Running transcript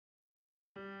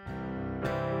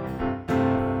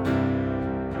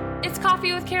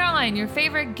Coffee with Caroline, your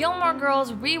favorite Gilmore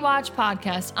Girls rewatch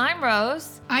podcast. I'm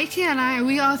Rose. I and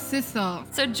we are sisters.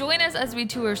 So join us as we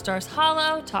tour Stars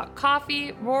Hollow, talk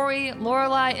coffee, Rory,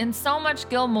 Lorelai, and so much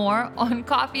Gilmore on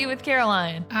Coffee with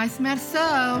Caroline. I smell so.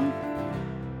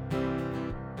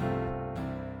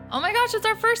 Oh my gosh, it's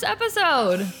our first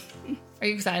episode. Are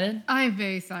you excited? I'm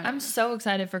very excited. I'm so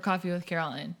excited for Coffee with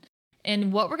Caroline.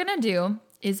 And what we're going to do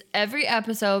is every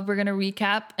episode, we're going to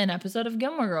recap an episode of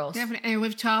Gilmore Girls. Definitely, and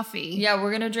with coffee. Yeah, we're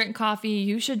going to drink coffee.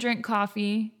 You should drink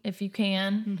coffee if you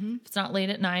can. Mm-hmm. If it's not late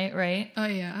at night, right? Oh,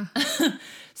 yeah.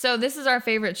 So this is our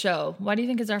favorite show. Why do you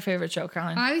think it's our favorite show,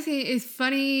 Caroline? I would say it's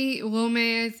funny,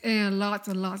 romance, and lots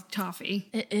and lots of coffee.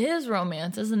 It is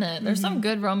romance, isn't it? There's some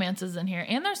good romances in here.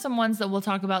 And there's some ones that we'll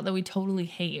talk about that we totally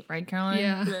hate, right, Caroline?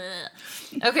 Yeah.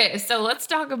 Okay, so let's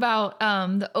talk about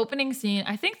the opening scene.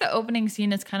 I think the opening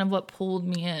scene is kind of what pulled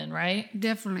me in, right?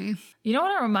 Definitely. You know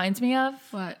what it reminds me of?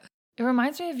 What? It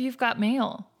reminds me of You've Got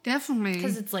Mail. Definitely.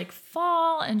 Because it's like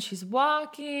fall and she's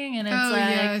walking and it's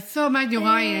yeah, so much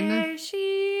Ryan. There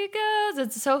she goes.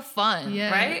 It's so fun,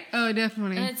 right? Oh,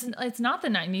 definitely. And it's not the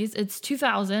 90s. It's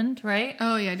 2000, right?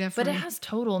 Oh, yeah, definitely. But it has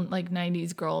total like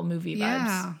 90s girl movie vibes.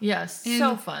 Yeah. Yes, In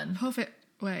so fun. perfect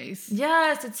ways.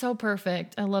 Yes, it's so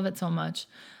perfect. I love it so much.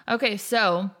 Okay,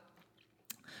 so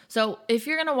if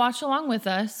you're going to watch along with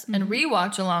us and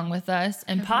rewatch along with us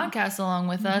and podcast along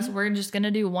with us, we're just going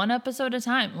to do one episode at a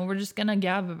time and we're just going to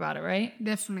gab about it, right?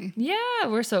 Definitely. Yeah,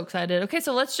 we're so excited. Okay,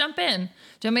 so let's jump in.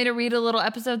 Do you want me to read a little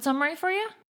episode summary for you?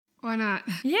 Why not?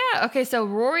 Yeah, okay, so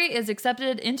Rory is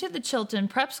accepted into the Chilton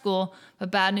prep school, but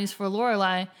bad news for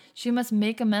Lorelai. She must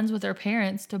make amends with her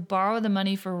parents to borrow the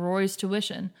money for Rory's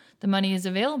tuition. The money is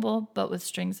available, but with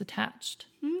strings attached.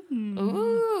 Mm-hmm.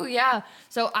 Ooh, yeah.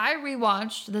 So I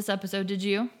rewatched this episode. Did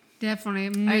you? Definitely.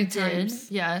 Many times.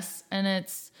 Yes. And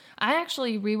I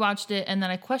actually rewatched it and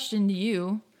then I questioned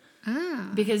you.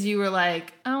 Because you were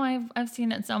like, oh, I've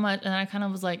seen it so much. And I kind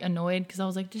of was like annoyed because I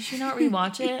was like, did she not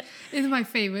rewatch it? It's my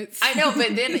favorites. I know,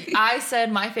 but then I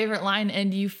said my favorite line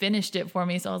and you finished it for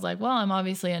me. So I was like, well, I'm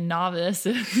obviously a novice.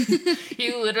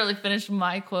 You literally finished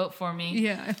my quote for me.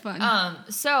 Yeah, it's fun.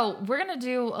 So we're going to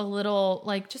do a little,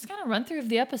 like, just kind of run through of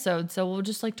the episode. So we'll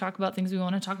just like talk about things we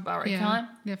want to talk about, right, Caroline?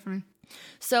 Definitely.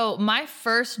 So my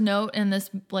first note in this,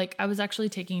 like, I was actually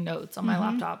taking notes on my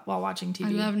laptop while watching TV. I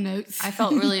love notes. I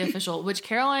felt really official, which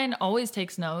Caroline always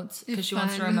takes notes because she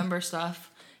wants to remember stuff.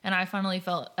 And I finally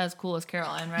felt as cool as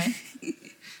Caroline, right?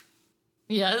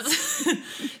 Yes.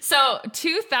 So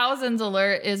 2000s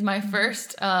alert is my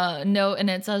first note, and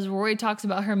it says Rory talks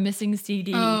about her missing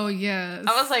CD. Oh, yes.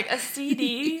 I was like, a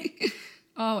CD?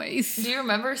 Always. Do you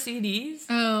remember CDs?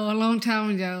 Oh, a long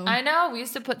time ago. I know. We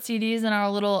used to put CDs in our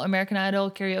little American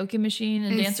Idol karaoke machine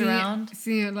and dance around.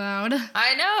 Sing it loud.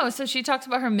 I know. So she talks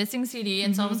about her missing CD,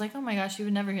 and so I was like, oh my gosh, you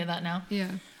would never hear that now. Yeah.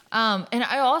 And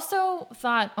I also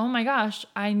thought, oh my gosh,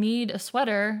 I need a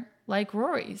sweater like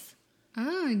Rory's.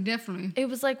 Oh, definitely. It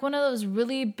was like one of those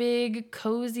really big,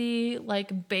 cozy,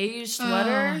 like beige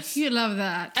sweaters. Oh, you love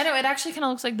that. I know. It actually kind of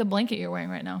looks like the blanket you're wearing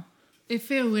right now. It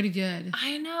feels really good.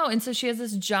 I know. And so she has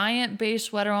this giant beige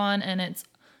sweater on, and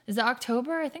is it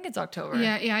October? I think it's October.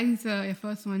 Yeah, I think so. The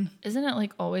first one. Isn't it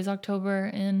like always October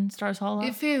in Stars Hollow?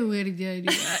 It feels really good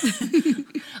to do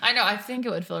that. I know. I think it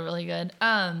would feel really good.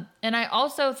 And I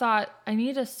also thought I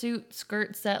need a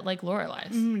skirt set like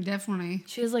Lorelai's. Definitely.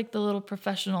 She has like the little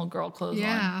professional girl clothes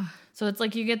on. So it's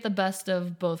like you get the best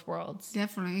of both worlds.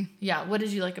 Definitely. Yeah. What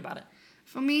did you like about it?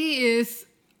 For me, is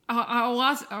I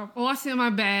watch in my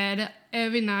bed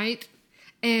every night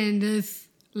and just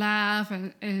laugh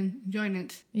and enjoy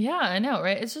it. Yeah, I know,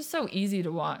 right? It's just so easy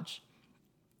to watch.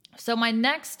 So my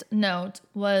next note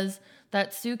was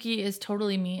that Suki is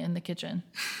totally me in the kitchen.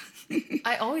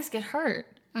 I always get hurt.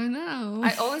 I know.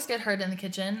 I always get hurt in the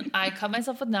kitchen. I cut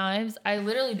myself with knives. I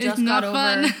literally just it's not got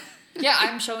fun. over. Yeah,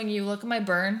 I'm showing you. Look at my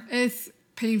burn. It's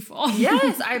painful.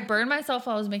 Yes, I burned myself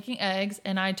while I was making eggs,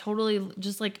 and I totally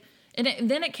just like... And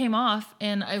then it came off,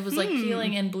 and I was like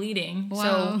peeling and bleeding. Wow.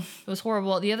 So it was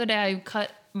horrible. The other day, I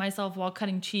cut myself while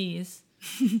cutting cheese,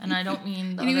 and I don't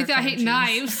mean the you other I kind hate of cheese.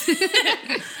 knives.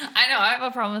 I know, I have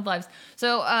a problem with knives.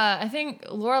 So I think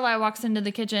Lorelai walks into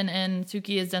the kitchen, and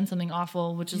Suki has done something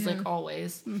awful, which is like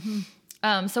always.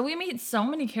 So we meet so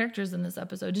many characters in this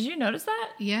episode. Did you notice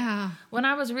that? Yeah. When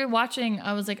I was rewatching,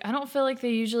 I was like, I don't feel like they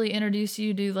usually introduce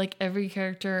you to like every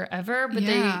character ever, but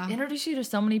they introduce you to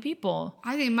so many people.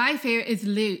 I think my favorite is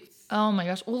Luke. Oh my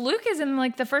gosh. Well, Luke is in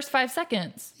like the first 5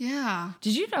 seconds. Yeah.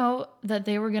 Did you know that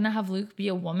they were going to have Luke be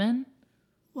a woman?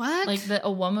 What? Like that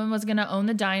a woman was gonna own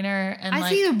the diner, and I like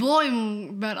see the boy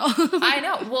more better. I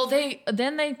know. Well, they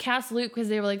cast Luke because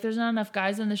they were like, "There's not enough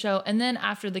guys in the show." And then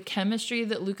after the chemistry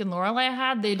that Luke and Lorelai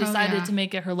had, they decided to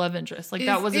make it her love interest. Like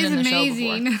that wasn't in the show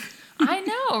before. I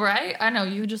know, right? I know.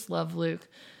 You just love Luke.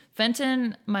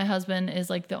 Fenton, my husband, is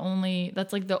like the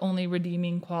only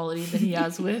redeeming quality that he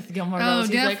has with Gilmore Girls.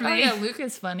 He's definitely. like, oh yeah, Luke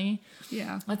is funny.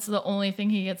 Yeah. That's the only thing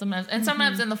he gets sometimes. And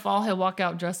sometimes in the fall he'll walk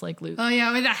out dressed like Luke. Oh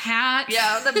yeah, with a hat.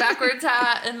 Yeah, the backwards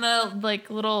hat and the like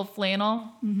little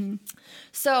flannel. Mm-hmm.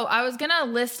 So I was gonna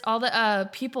list all the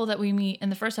people that we meet in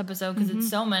the first episode because it's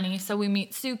so many. So we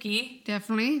meet Suki.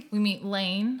 Definitely. We meet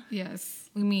Lane. Yes.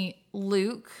 We meet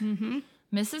Luke. Mm-hmm.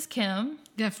 Mrs. Kim.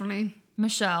 Definitely.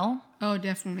 Michelle. Oh,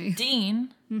 definitely.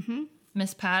 Dean. Mm-hmm.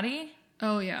 Miss Patty.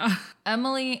 Oh yeah.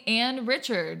 Emily and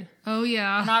Richard. Oh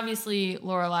yeah. And obviously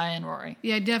Lorelai and Rory.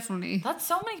 Yeah, definitely. That's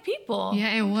so many people. Yeah,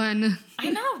 and one. I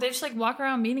know. They just like walk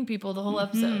around meeting people the whole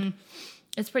episode.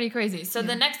 It's pretty crazy. So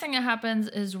the next thing that happens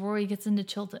is Rory gets into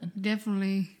Chilton.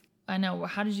 Definitely. I know.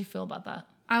 How did you feel about that?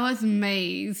 I was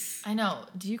amazed. I know.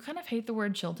 Do you kind of hate the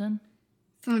word Chilton?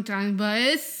 Sometimes, but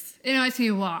it makes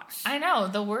me watch. I know.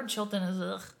 The word Chilton is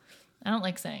ugh. I don't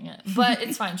like saying it, but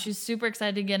it's fine. She's super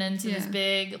excited to get into this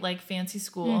big, like, fancy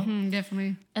school.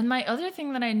 Definitely. And my other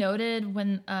thing that I noted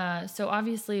when, so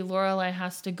obviously Lorelai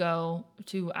has to go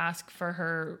to ask for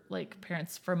her, like,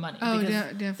 parents for money. Oh, because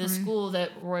definitely. the school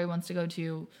that Rory wants to go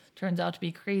to turns out to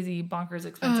be crazy, bonkers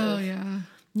expensive. Oh, yeah.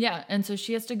 Yeah, and so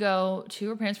she has to go to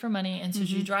her parents for money, and so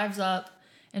she drives up,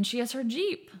 and she has her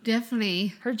Jeep.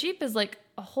 Definitely. Her Jeep is, like,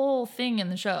 a whole thing in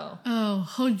the show. Oh,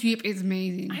 whole Jeep is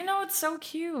amazing. I know, it's so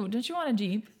cute. Don't you want a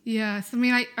Jeep? Yeah,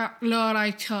 something like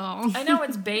Lorelai Charles. I know,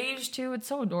 it's beige too. It's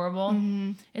so adorable.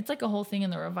 It's like a whole thing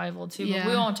in the revival too, but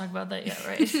we won't talk about that yet,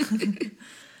 right?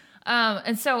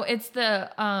 And so it's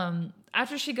the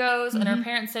after she goes and her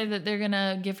parents say that they're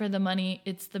gonna give her the money,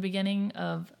 it's the beginning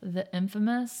of the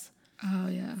infamous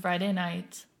Friday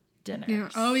night dinners. Yeah.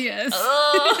 Oh, yes.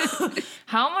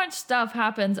 How much stuff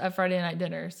happens at Friday night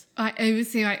dinners?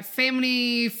 Everything like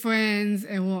family, friends,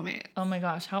 and women. Oh my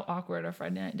gosh, how awkward are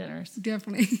Friday night dinners?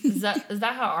 Definitely. Is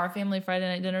that how our family Friday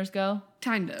night dinners go?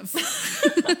 Kind of.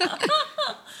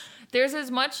 There's as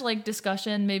much like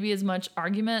discussion, maybe as much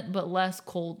argument, but less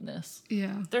coldness.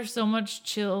 Yeah. There's so much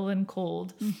chill and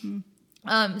cold.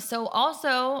 So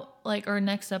also, like, or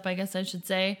next up, I guess I should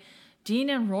say,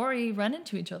 Dean and Rory run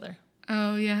into each other.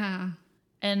 Oh, yeah.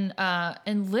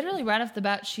 And literally right off the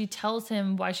bat, she tells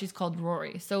him why she's called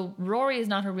Rory. So Rory is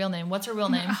not her real name. What's her real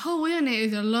name? Her real name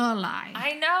is Lorelai.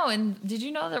 I know. And did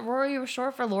you know that Rory was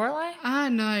short for Lorelai? I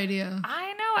had no idea.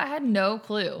 I know. I had no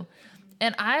clue.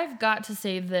 And I've got to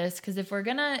say this because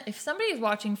if somebody's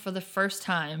watching for the first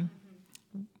time,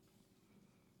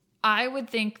 I would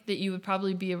think that you would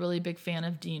probably be a really big fan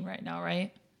of Dean right now,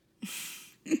 right?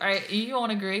 All right, you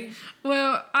won't agree?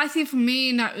 Well, I think for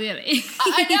me, not really.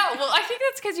 I know. Well, I think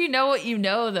that's because you know what you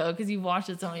know, though, because you've watched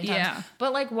it so many times. Yeah.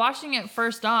 But, like, watching it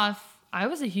first off, I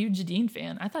was a huge Dean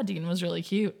fan. I thought Dean was really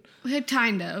cute. Well,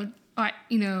 kind of. Like,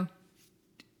 in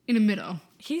the middle.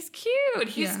 He's cute.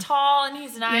 He's tall and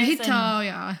he's nice. Yeah, he's tall,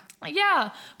 yeah.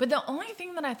 Yeah. But the only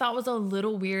thing that I thought was a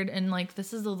little weird, and, like,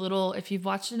 this is a little, if you've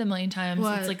watched it a million times,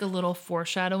 it's like a little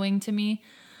foreshadowing to me.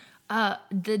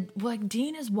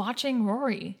 Dean is watching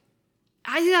Rory.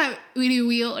 I think that's really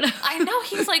weird. I know,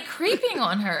 he's like creeping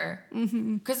on her.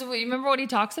 Because remember what he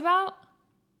talks about?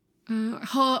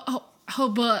 Her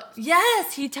butt.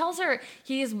 Yes, he tells her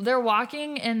they're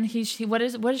walking and what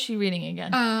is she reading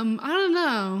again? I don't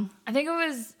know. I think it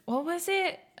was, what was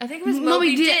it? I think it was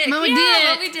Moby Dick. Moby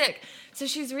Dick. So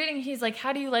she's reading, he's like,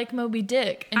 how do you like Moby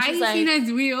Dick? And she's I think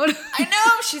that's weird. I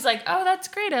know. She's like, oh, that's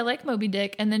great. I like Moby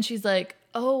Dick. And then she's like,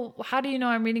 oh, how do you know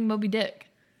I'm reading Moby Dick?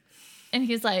 And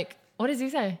he's like, what does he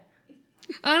say?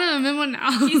 I don't remember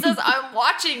now. He says, I'm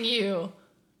watching you.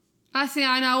 I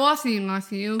know, watching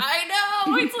you. I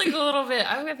know. It's like a little bit.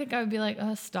 I think I would be like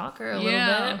a stalker a little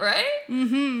bit, right?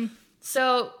 Mm-hmm.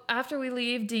 So after we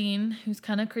leave Dean, who's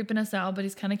kind of creeping us out, but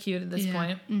he's kind of cute at this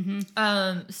point.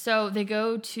 Mm-hmm. So they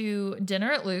go to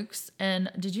dinner at Luke's.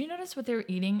 And did you notice what they were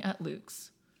eating at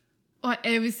Luke's? Like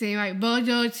everything, like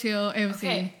burger, chill, everything.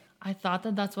 Okay. I thought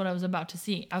that that's what I was about to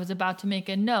see. I was about to make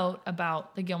a note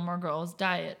about the Gilmore Girls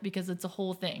diet because it's a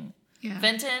whole thing. Yeah.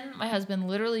 Fenton, my husband,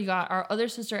 literally got our other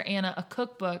sister Anna a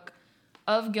cookbook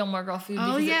of Gilmore Girl food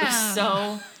because it was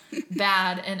so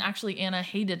bad. And actually Anna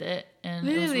hated it. And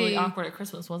it was really awkward at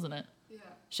Christmas, wasn't it? Yeah.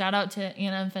 Shout out to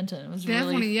Anna and Fenton. It was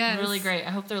really great. I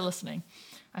hope they're listening.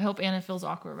 I hope Anna feels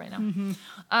awkward right now.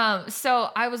 Mm-hmm. So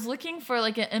I was looking for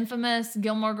like an infamous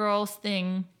Gilmore Girls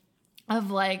thing of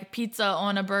like pizza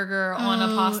on a burger on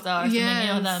a pasta or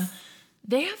something, them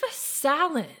They have a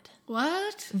salad.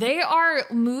 What? They are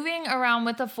moving around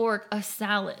with a fork a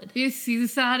salad. You see the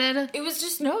salad? It was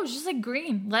just like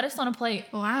green lettuce on a plate.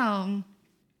 Wow.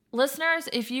 Listeners,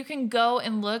 if you can go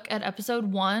and look at episode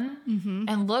 1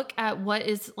 and look at what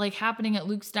is like happening at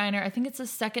Luke's Diner, I think it's the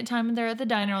second time they're at the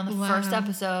diner on the first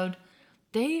episode.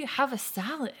 They have a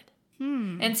salad.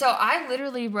 And so I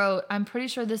literally wrote, I'm pretty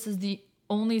sure this is the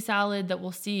only salad that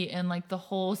we'll see in like the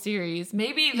whole series.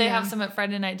 Maybe they have some at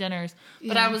Friday night dinners,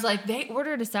 but I was like, they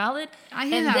ordered a salad. I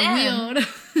hear that weird.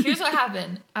 Here's what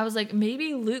happened. I was like,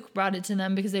 maybe Luke brought it to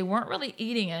them because they weren't really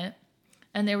eating it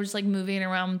and they were just like moving it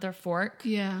around with their fork.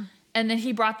 Yeah. And then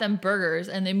he brought them burgers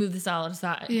and they moved the salad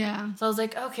aside. Yeah. So I was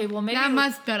like, okay, well maybe that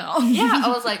much better. Yeah, I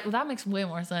was like, well that makes way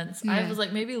more sense. I Yeah. was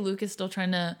like, maybe Luke is still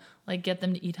trying to like get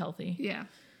them to eat healthy. Yeah.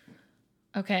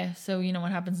 Okay, so you know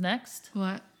what happens next?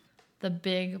 What? The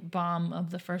big bomb of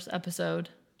the first episode.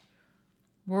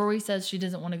 Rory says she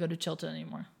doesn't want to go to Chilton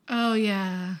anymore. Oh,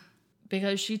 yeah.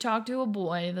 Because she talked to a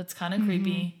boy that's kind of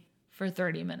creepy for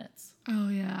 30 minutes. Oh,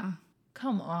 yeah.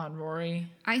 Come on, Rory.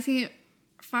 I see.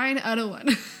 Find other one.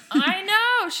 I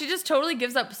know. She just totally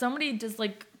gives up. Somebody just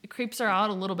like creeps her out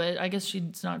a little bit. I guess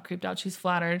she's not creeped out. She's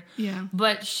flattered. Yeah.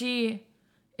 But she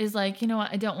is like, you know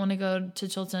what? I don't want to go to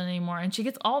Chilton anymore. And she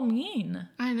gets all mean.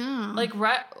 I know. Like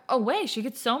right away. She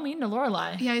gets so mean to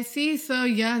Lorelai. Yeah, I see. So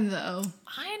young though.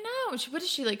 I know. What is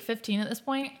she, like 15 at this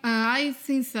point? I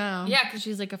think so. Yeah, because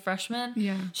she's like a freshman.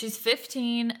 Yeah. She's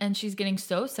 15 and she's getting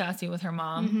so sassy with her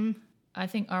mom. I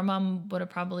think our mom would have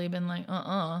probably been like,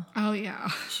 Oh yeah.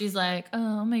 She's like,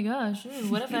 oh my gosh,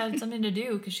 what if I had something to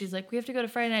do? Because she's like, we have to go to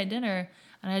Friday night dinner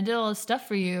and I did all this stuff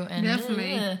for you. And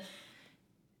Definitely.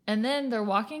 And then they're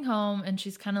walking home and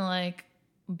she's kind of like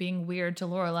being weird to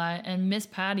Lorelai. And Miss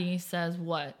Patty says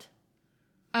what?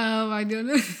 Oh my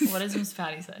goodness. What does Miss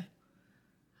Patty say?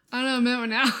 I don't remember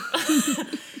now.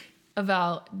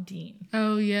 About Dean.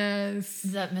 Oh yes.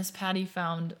 That Miss Patty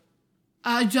found...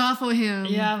 A job for him.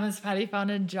 Yeah, Miss Patty found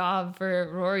a job for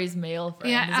Rory's male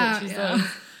friend. Yeah, Is what she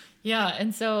says. Yeah,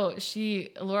 and so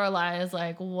Lorelai is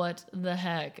like, what the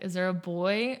heck? Is there a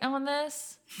boy on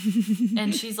this?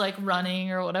 And she's like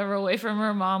running or whatever away from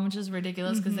her mom, which is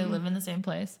ridiculous because they live in the same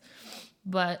place.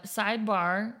 But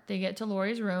sidebar, they get to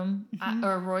Rory's room.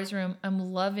 I'm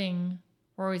loving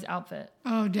Rory's outfit.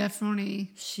 Oh, definitely.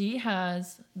 She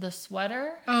has the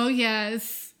sweater, Oh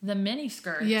yes. the mini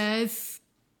skirt, Yes.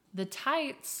 the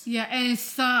tights, Yeah, and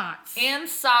socks. and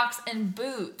socks and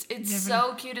boots. It's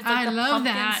so cute. It's like I the love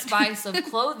pumpkin that. spice of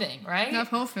clothing, right? Not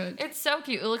perfect. It's so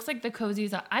cute. It looks like the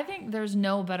coziest. I think there's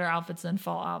no better outfits than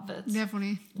fall outfits,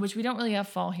 Definitely. which we don't really have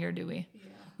fall here, do we? Yeah.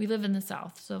 We live in the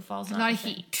South, so fall's not Not a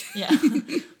thing. heat. Yeah,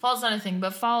 fall's not a thing,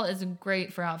 but fall is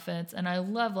great for outfits, and I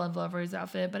love Rory's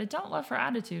outfit, but I don't love her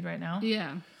attitude right now.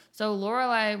 Yeah. So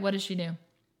Lorelai, what does she do?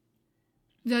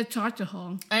 Just talk to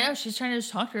her. I know she's trying to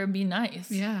just talk to her and be nice.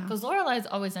 Yeah. Because Lorelai's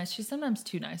always nice. She's sometimes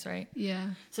too nice, right? Yeah.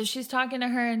 So she's talking to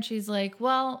her and she's like,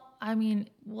 well, I mean,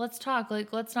 let's talk.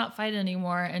 Like, let's not fight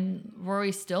anymore. And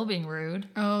Rory's still being rude.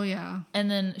 Oh yeah.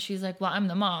 And then she's like, well, I'm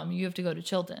the mom. You have to go to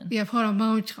Chilton. Yeah, put a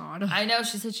mom card. I know.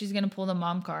 She said she's going to pull the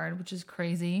mom card, which is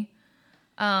crazy.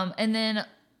 And then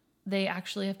they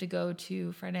actually have to go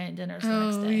to Friday night dinners the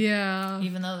next day. Yeah.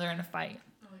 Even though they're in a fight.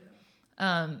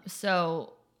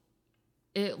 So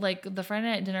it like the Friday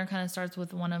night dinner kind of starts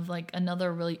with one of like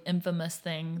another really infamous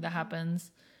thing that happens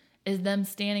is them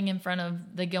standing in front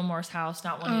of the Gilmore's house,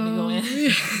 not wanting to go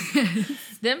in.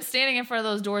 Them standing in front of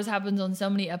those doors happens on so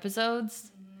many episodes.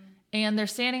 And they're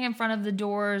standing in front of the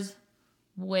doors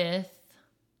with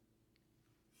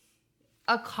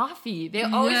a coffee. They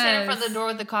always stand in front of the door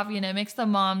with the coffee and it makes the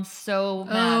mom so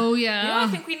mad. Oh, yeah. You know what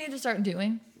I think we need to start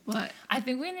doing? What? I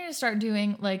think we need to start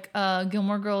doing like a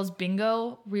Gilmore Girls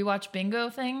bingo, rewatch bingo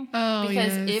thing. Oh,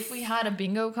 because yes. if we had a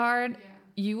bingo card,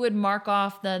 you would mark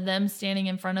off them standing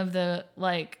in front of the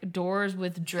like doors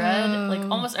with dread, like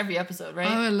almost every episode, right?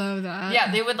 I would love that.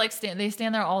 Yeah, they would like stand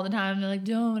there all the time. They're like,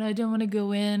 I don't want to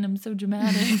go in. I'm so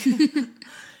dramatic.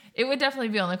 It would definitely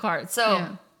be on the card.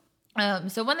 So,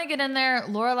 so when they get in there,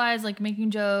 Lorelai is like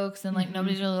making jokes and like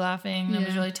nobody's really laughing.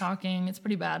 Nobody's really talking. It's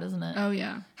pretty bad, isn't it? Oh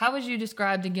yeah. How would you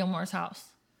describe the Gilmore's house?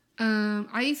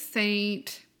 I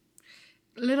think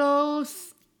little.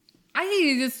 I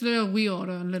think it's just a little weird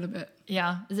a little bit.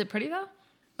 Yeah. Is it pretty though?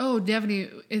 Oh, definitely.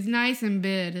 It's nice and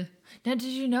big. Now, did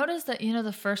you notice that,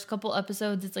 the first couple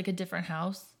episodes, it's like a different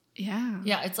house? Yeah.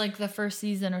 Yeah, it's like the first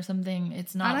season or something.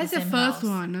 It's not I like the the same first house.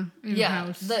 one in the Yeah,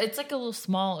 house. it's like a little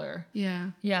smaller.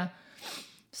 Yeah. Yeah.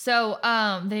 So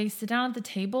they sit down at the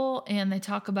table and they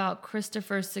talk about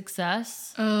Christopher's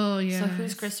success. Oh, yeah. So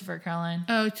who's Christopher, Caroline?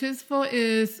 Oh, Christopher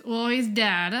is Rory's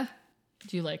dad.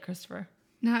 Do you like Christopher?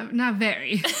 Not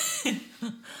very.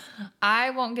 I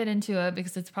won't get into it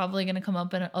because it's probably going to come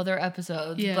up in other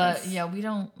episodes. Yes. But yeah, we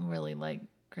don't really like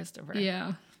Christopher.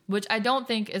 Yeah. Which I don't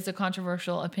think is a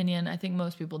controversial opinion. I think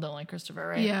most people don't like Christopher,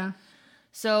 right? Yeah.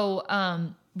 So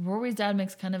Rory's dad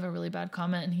makes kind of a really bad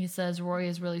comment, and he says Rory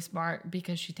is really smart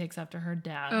because she takes after her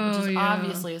dad, which is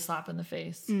obviously a slap in the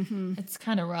face. Mm-hmm. It's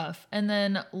kind of rough. And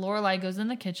then Lorelai goes in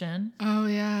the kitchen. Oh,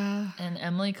 yeah. And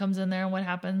Emily comes in there, and what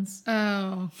happens?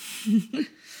 Oh.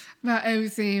 About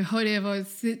everything. Whatever,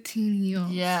 16 years.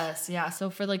 Yes, yeah. So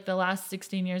for like the last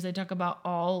 16 years, they talk about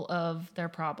all of their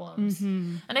problems.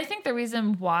 Mm-hmm. And I think the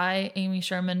reason why Amy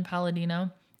Sherman Palladino,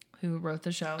 who wrote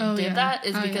the show, did that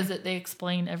is because they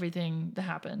explain everything that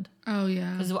happened. Oh,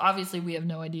 yeah. Because obviously we have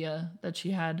no idea that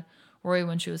she had Rory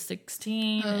when she was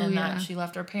 16 and that she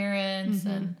left her parents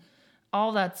and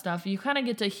all that stuff. You kind of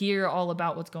get to hear all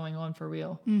about what's going on for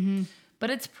real. Mm-hmm. But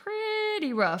it's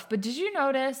pretty rough. But did you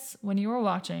notice when you were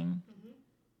watching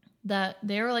that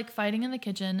they were like fighting in the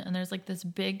kitchen and there's like this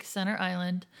big center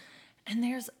island and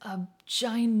there's a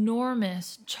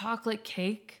ginormous chocolate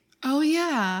cake? Oh,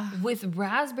 yeah. With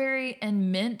raspberry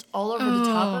and mint all over the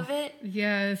top of it.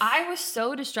 Yes. I was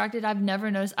so distracted. I've never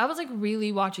noticed. I was like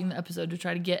really watching the episode to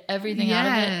try to get everything out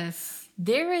of it. Yes.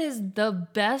 There is the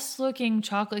best looking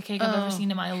chocolate cake I've ever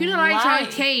seen in my life. Who likes chocolate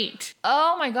cake?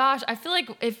 Oh my gosh. I feel like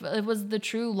if it was the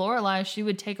true Lorelai, she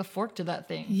would take a fork to that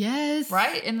thing. Yes.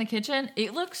 Right? In the kitchen.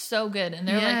 It looks so good. And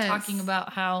they're like talking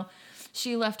about how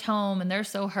she left home and they're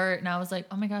so hurt. And I was like,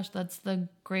 oh my gosh, that's the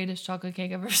greatest chocolate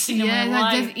cake I've ever seen in my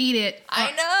life. Just eat it.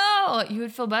 I know. You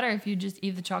would feel better if you just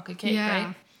eat the chocolate cake,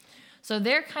 right? So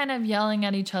they're kind of yelling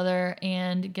at each other,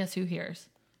 and guess who hears?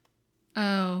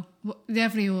 Oh,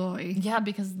 definitely Rory. Yeah,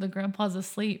 because the grandpa's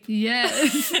asleep.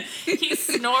 Yes. He's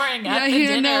snoring at the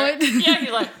dinner. Know it. Yeah,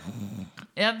 he's like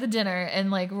at the dinner,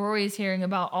 and like Rory's hearing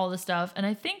about all the stuff. And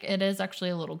I think it is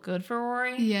actually a little good for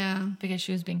Rory. Yeah. Because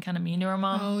she was being kind of mean to her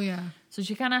mom. Oh, yeah. So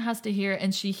she kind of has to hear,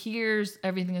 and she hears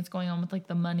everything that's going on with like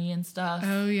the money and stuff.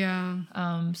 Oh, yeah.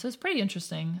 So it's pretty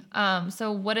interesting.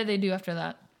 So what did they do after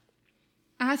that?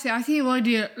 I think we'll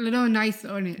do a little nicer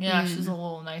on it. Yeah, she's a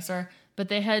little nicer. But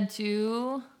they head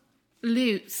to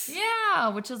Luke's. Yeah,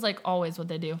 which is like always what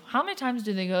they do. How many times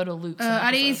do they go to Luke's?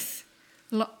 At least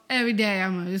every day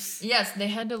almost. Yes, they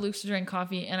head to Luke's to drink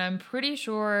coffee. And I'm pretty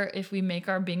sure if we make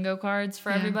our bingo cards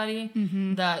for everybody,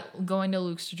 that going to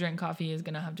Luke's to drink coffee is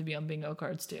going to have to be on bingo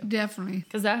cards too. Definitely.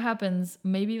 Because that happens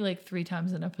maybe like 3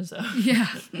 times an episode. Yeah.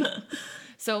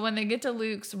 So when they get to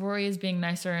Luke's, Rory is being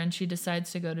nicer and she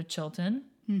decides to go to Chilton.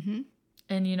 Mm-hmm.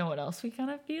 And you know what else we kind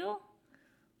of feel?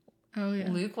 Oh, yeah.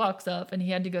 Luke walks up and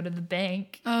he had to go to the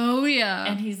bank. Oh, yeah.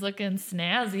 And he's looking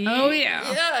snazzy. Oh, yeah.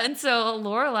 Yeah, and so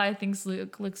Lorelai thinks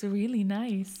Luke looks really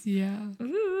nice. Yeah.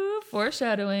 Ooh,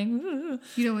 foreshadowing. Ooh.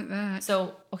 You don't want that.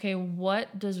 So, okay,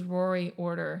 what does Rory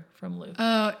order from Luke?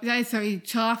 That's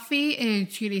coffee and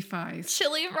chili fries.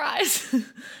 Chili fries.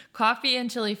 Coffee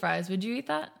and chili fries. Would you eat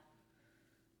that?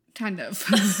 Kind of.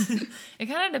 It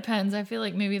kind of depends. I feel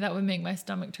like maybe that would make my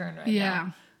stomach turn right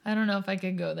now. I don't know if I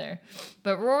could go there.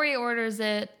 But Rory orders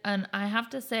it, and I have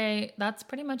to say, that's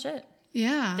pretty much it.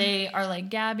 Yeah. They are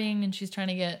like gabbing, and she's trying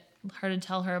to get her to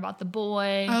tell her about the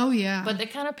boy. Oh, yeah. But they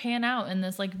kind of pan out in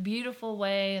this like beautiful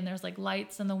way, and there's like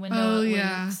lights in the window. Oh,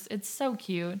 yeah. It's so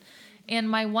cute. And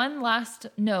my one last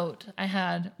note I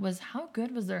had was how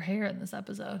good was their hair in this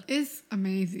episode? It's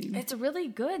amazing. It's really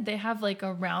good. They have like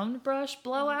a round brush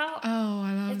blowout. Oh,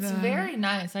 I love that. It's very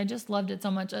nice. I just loved it so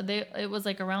much. It was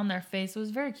like around their face. It was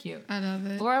very cute. I love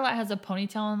it. Lorelai has a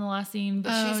ponytail in the last scene,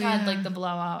 but she's had like the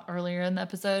blowout earlier in the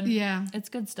episode. Yeah. It's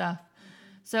good stuff.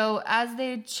 So as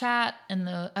they chat and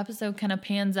the episode kind of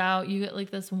pans out, you get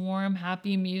like this warm,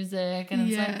 happy music. And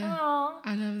it's like, oh.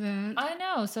 I love that. I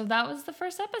know. So that was the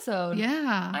first episode.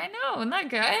 Yeah. I know. Isn't that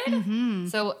good? Mm-hmm.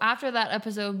 So after that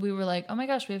episode, we were like, oh my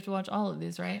gosh, we have to watch all of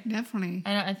these, right? Definitely.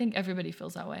 And I think everybody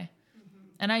feels that way.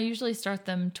 And I usually start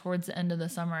them towards the end of the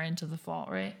summer into the fall,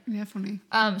 right? Definitely.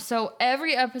 So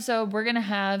every episode, we're going to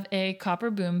have a Copper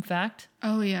Boom fact.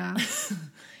 Oh, yeah.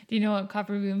 Do you know what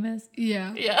Copper Boom is?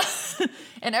 Yeah. Yeah.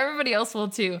 And everybody else will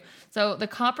too. So the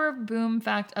Copper Boom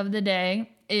fact of the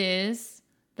day is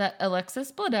that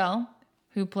Alexis Bledel,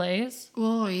 who plays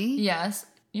Rory. Yes.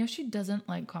 You know, she doesn't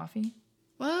like coffee.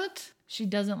 What? She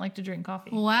doesn't like to drink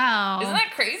coffee. Wow. Isn't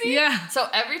that crazy? Yeah. So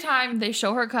every time they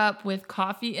show her cup with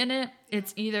coffee in it,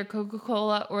 it's either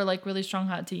Coca-Cola or like really strong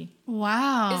hot tea.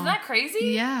 Wow. Isn't that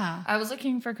crazy? Yeah. I was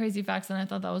looking for crazy facts and I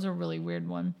thought that was a really weird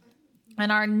one. And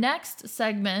our next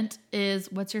segment is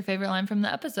what's your favorite line from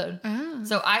the episode? Oh.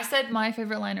 So I said my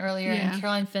favorite line earlier and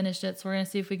Caroline finished it. So we're going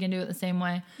to see if we can do it the same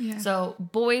way. Yeah. So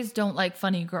boys don't like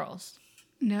funny girls.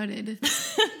 Noted.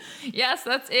 Yes,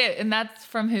 that's it. And that's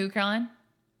from who, Caroline?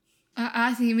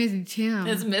 I think Mrs. Kim.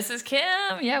 It's Mrs. Kim.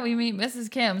 Yeah, we meet Mrs.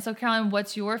 Kim. So, Caroline,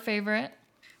 what's your favorite?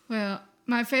 Well,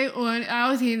 my favorite one, I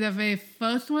always hear the very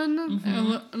first one.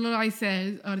 Like I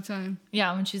said all the time.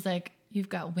 Yeah, when she's like, "You've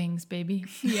got wings, baby."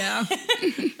 Yeah.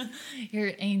 You're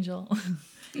an angel.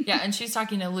 Yeah, and she's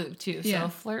talking to Luke, too. So, Yeah.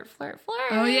 flirt.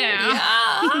 Oh, yeah.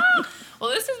 Yeah. Well,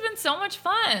 this has been so much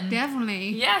fun. Definitely.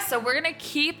 Yeah, so we're going to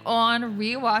keep on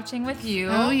rewatching with you.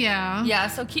 Oh, yeah. Yeah,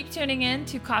 so keep tuning in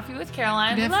to Coffee with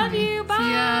Caroline. Definitely. We love you. Bye.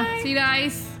 See ya. See you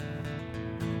guys.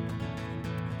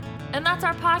 And that's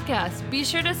our podcast. Be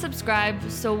sure to subscribe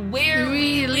so where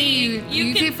We leave, you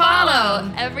you can can follow.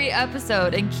 follow every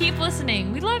episode and keep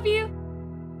listening. We love you.